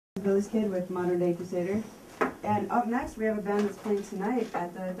Billy's Kid with Modern Day Crusader. And up next, we have a band that's playing tonight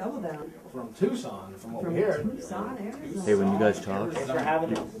at the Double Down. From Tucson, from over here. Tucson, Arizona. Hey, when you guys talk, Thanks for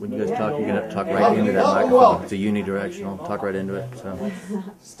having us. when you guys talk, you're gonna have to talk right into that microphone. It's a unidirectional. Talk right into it. So.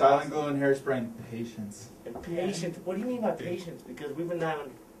 Styling, glue, and hairspray, and patience. Patience? What do you mean by patience? Because we've been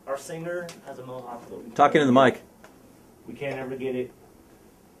having, our singer has a mohawk. Talking to the mic. We can't ever get it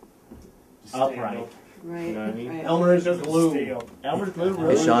upright. Right. You know what I mean? Right. Elmer's glue. Elmer's glue,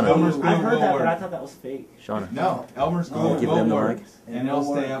 really? Hey, Shauna. Elmer's glue I heard will that, but work. I thought that was fake. Shauna. No, Elmer's glue Give will them the work, mic. and it'll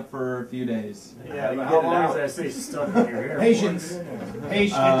stay up for a few days. Yeah, but how long does that stay stuck in your hair? Patience.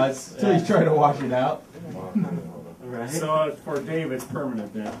 Patience. Till he's trying to wash it out. Right. So for Dave, it's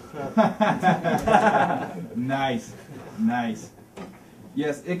permanent then. Nice, nice.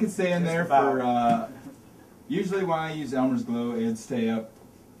 Yes, it can stay in there for. Usually, when I use Elmer's glue, it'd stay up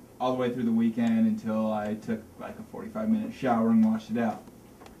all the way through the weekend until I took like a 45-minute shower and washed it out.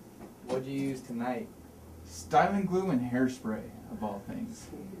 What'd you use tonight? Styling glue and hairspray, of all things.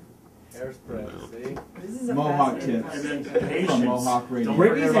 Hairspray, see? This is a Mohawk fascinating tips. And then From patience. Mohawk Radio.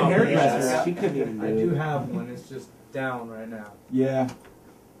 Brittany's a about hairdresser. She couldn't even do I it. do have one, it's just down right now. Yeah,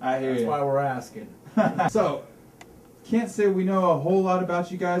 I hear That's you. why we're asking. So, can't say we know a whole lot about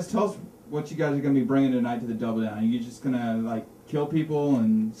you guys. Tell us what you guys are going to be bringing tonight to the Double Down. Are you just going to like kill people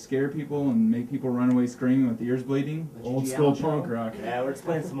and scare people and make people run away screaming with ears bleeding? Old school punk rock. Yeah, we're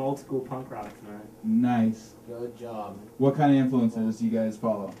playing some old school punk rock tonight. Nice. Good job. What kind of influences do you guys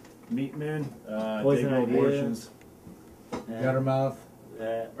follow? Meatmen, Poison Dig Old Idea. Abortions. Guttermouth.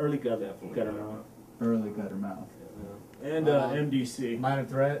 Early gutter mouth. Early Gutter Mouth. And MDC. Minor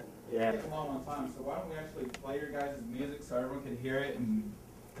Threat. Yeah. Long on time, so why don't we actually play your guys' music so everyone can hear it and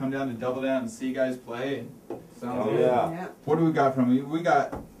come down to Double Down and see you guys play? Sounds Oh, good. Yeah. What do we got from you? We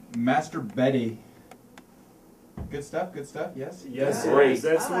got Master Betty. Good stuff, yes? Yes, Yeah. great.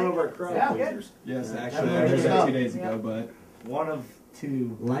 That's I like one of our it. crowd Yeah. pleasers. Yes, Yeah. actually, I Yeah. heard that 2 Yeah. days ago, but One of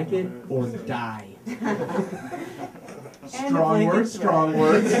two. Like it or die. strong words, strong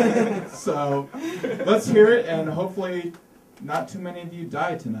words. So, let's hear it, and hopefully not too many of you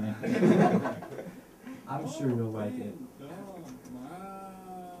die tonight. I'm sure you'll like it.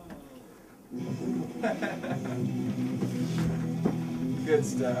 Good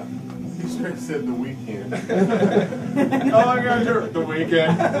stuff. He should have said the weekend. Oh my God, you're the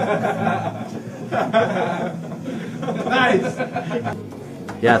weekend. Nice.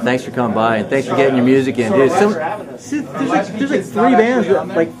 Yeah, thanks for coming by and thanks for getting your music in, dude. Thanks for having us. There's like 3 bands that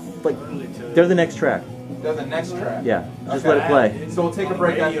like they're the next track. They're the next track. Yeah, just let it play. So we'll take a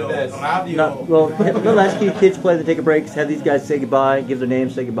break after this. Not, well, let Latchkey Kids play, then take a break. Have these guys say goodbye, give their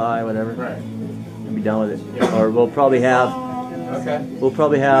names, say goodbye, whatever, Right. and be done with it. Or we'll probably have Okay.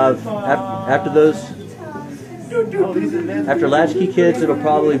 after those. After Latchkey Kids, it'll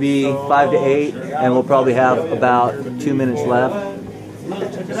probably be 5 to 8, and we'll probably have about 2 minutes left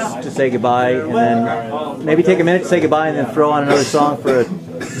to say goodbye, and then maybe take a minute to say goodbye, and then throw on another song for a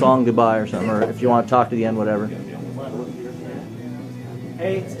song goodbye or something, or if you want to talk to the end, whatever.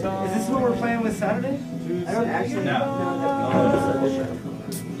 Hey, is this what we're playing with Saturday? I don't actually No. know.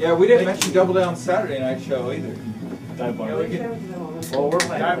 Yeah, we didn't mention Double Down Saturday night show either. Dive bar. Yeah, we could- Well, we're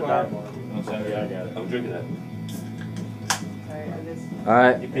playing Dive with bar. Dive Bar. On Saturday, I got it. I'm drinking that. All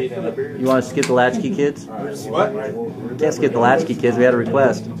right, you want to skip the Latchkey Kids? What? Can't skip the Latchkey Kids. We had a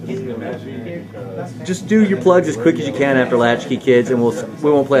request. Just do your plugs as quick as you can after Latchkey Kids, and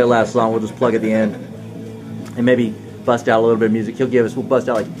we won't play the last song. We'll just plug at the end, and maybe bust out a little bit of music. We'll bust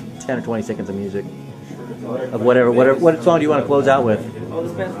out like 10 or 20 seconds of music of whatever. What song do you want to close out with? Oh,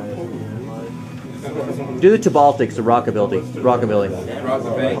 this band's cool. Do the Baltics, the rockabilly,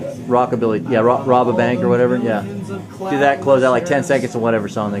 yeah, rob a bank or whatever. Yeah, do that. Close out like 10 seconds of whatever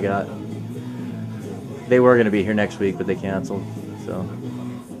song they got. They were going to be here next week, but they canceled. So,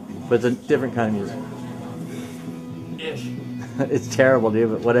 but it's a different kind of music. It's terrible, dude.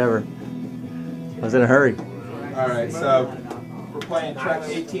 But whatever. I was in a hurry. All right, so we're playing track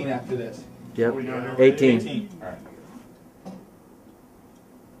 18 after this. Yep, 18. 18. All right.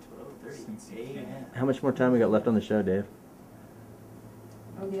 How much more time we got left on the show, Dave?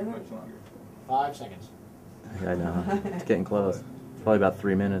 Oh, the other Much longer. 5 seconds. I know. It's getting close. Probably about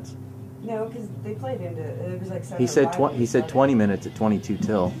 3 minutes. No, because they played into it was like 7. He said 20 minutes at 22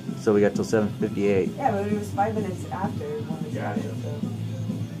 till, so we got till 7:58. Yeah, but it was 5 minutes after when we started. So.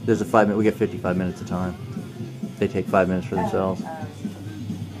 There's a 5 minute. We get 55 minutes of time. They take 5 minutes for themselves.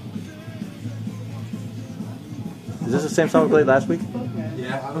 Is this the same song we played last week?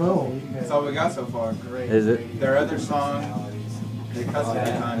 Yeah, I don't know. That's all we got so far. Is it? Their other song, they cussed it at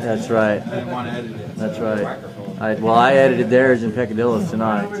the time. That's right. I didn't want to edit it. That's so. right. Well, I edited theirs in Peccadillos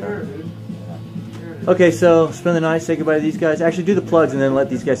tonight. So. Okay, so spend the night, say goodbye to these guys. Actually, do the plugs and then let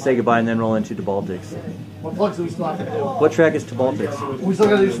these guys say goodbye and then roll into Baltics. What plugs do we still have to do? What track is Baltics? We still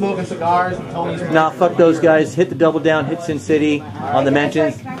gotta do Smoking Cigars and Tony's. Nah, fuck those guys. Hit the double down, hit Sin City on the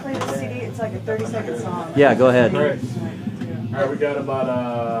mentions. Can I play the CD? It's like a 30-second song. Yeah, go ahead. All right, we got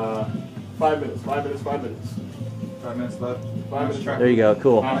about 5 minutes. 5 minutes. 5 minutes. 5 minutes left. 5 minutes. There you go,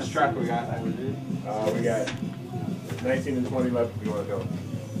 cool. How much track we got? We got 19 and 20 left. We want to go.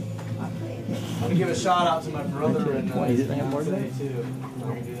 I'm gonna give a shout out to my brother and Fiance too. I'm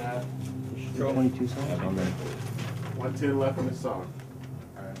gonna do that. 22 songs? 110 left in the song.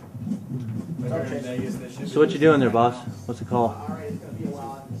 So what you doing there, boss? What's the call?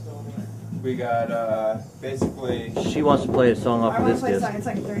 We got basically. She wants to play a song off I of want this to play a disc. song. It's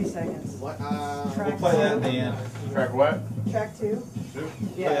like 30 seconds. We'll Track play that at the end. Track what? Track 2?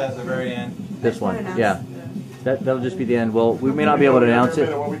 Play that at the very end. This one, yeah. That'll just be the end. Well, we may not be able to announce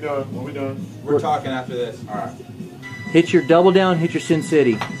it. What we doing? What we doing? We're talking after this. All right. Hit your double down, hit your Sin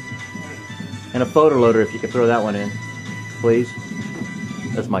City. And a photo loader if you could throw that one in. Please.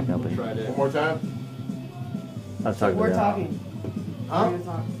 That's my company. Try One it. more time? I was talking We're to them. talking. Huh? We're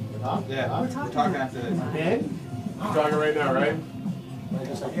gonna talk. Yeah, We're we're talking. talking after this. Ben? We're talking right now, right?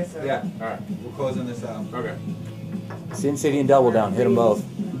 Yeah. All right. We're closing this out. Okay. Sin City and double down. Hit them both.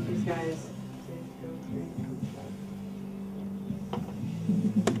 These guys.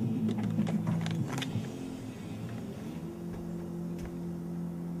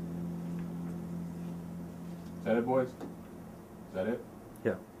 Is that it, boys? Is that it?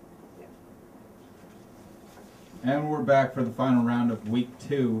 Yeah. And we're back for the final round of week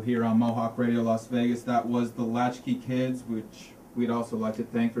 2 here on Mohawk Radio Las Vegas. That was the Latchkey Kids, which we'd also like to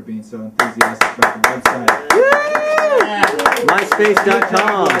thank for being so enthusiastic about the website.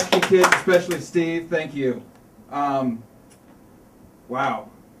 MySpace.com. Latchkey Kids, especially Steve, thank you. Wow.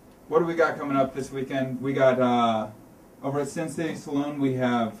 What do we got coming up this weekend? We got over at Sin City Saloon, we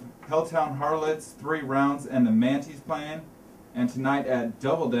have Helltown Harlots, 3 rounds, and the Manties playing. And tonight at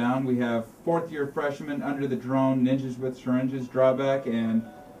Double Down, we have 4th year freshmen Under the Drone, Ninjas with Syringes, Drawback, and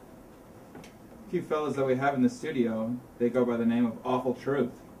a few fellas that we have in the studio. They go by the name of Awful Truth.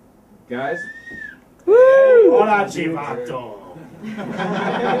 Guys? Hola, Chivato.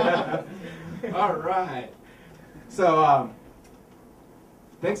 All right. So,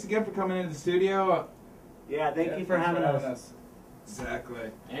 thanks again for coming into the studio. Yeah, thank you for having us.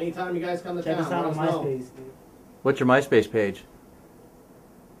 Exactly. Anytime you guys come to Check town, us out on let us know. MySpace. What's your MySpace page?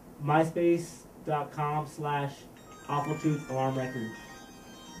 MySpace.com/AwfulTruthAlarm Records.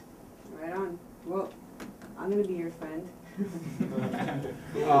 Right on. Well, I'm gonna be your friend.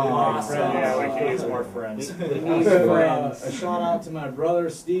 Awesome. Yeah, we can use more friends. We need a shout out to my brother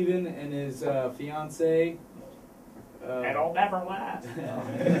Steven and his fiance. And I'll never laugh.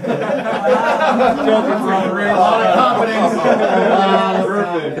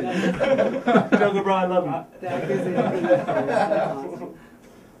 Joker bro, I love you. That is it.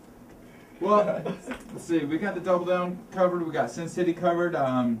 Well, let's see. We got the Double Down covered. We got Sin City covered.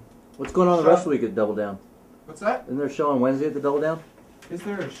 What's going on the rest of the week at Double Down? What's that? Isn't there a show on Wednesday at the Double Down? Is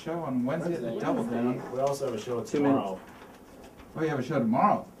there a show on Wednesday at the Double Down? We also have a show 2 tomorrow. Oh, you have a show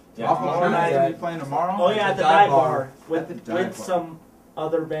tomorrow. Yeah, Awful tomorrow Truth night. are you playing tomorrow? Oh yeah, at the Dive dive bar. bar At with the dive with bar. some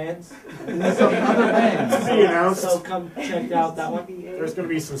other bands. Some other bands. See, announced. So come check out that one. There's going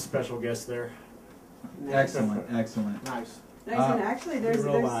to be some special guests there. Excellent, excellent. Nice. Nice, and actually,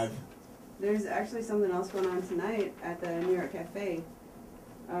 Real live. there's actually something else going on tonight at the New York Cafe.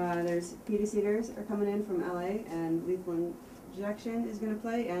 There's Petey Cedars are coming in from LA, and Lethal Injection is going to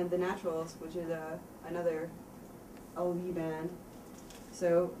play, and The Naturals, which is another LV band.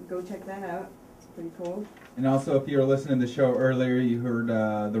 So go check that out. It's pretty cool. And also, if you were listening to the show earlier, you heard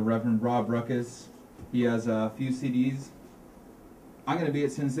the Reverend Rob Ruckus. He has a few CDs. I'm going to be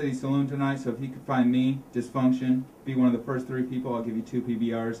at Sin City Saloon tonight, so if you could find me, Dysfunction, be one of the first 3 people, I'll give you 2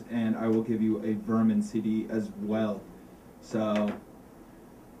 PBRs, and I will give you a Vermin CD as well. So, I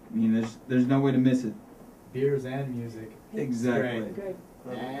mean, there's no way to miss it. Beers and music. Exactly. Good.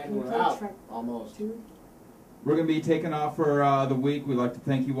 And we're out. Almost. We're going to be taking off for the week. We'd like to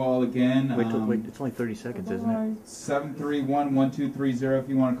thank you all again. Wait, it's only 30 seconds, isn't it? 731-1230 if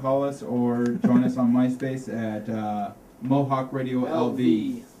you want to call us, or join us on MySpace at Mohawk Radio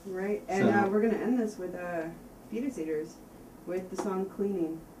LV. Right, and So- we're going to end this with Petey Cedars with the song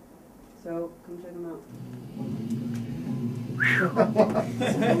Cleaning. So come check them out.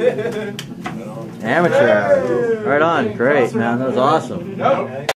 Amateur hour. Right on. Great, man. That was awesome. Nope.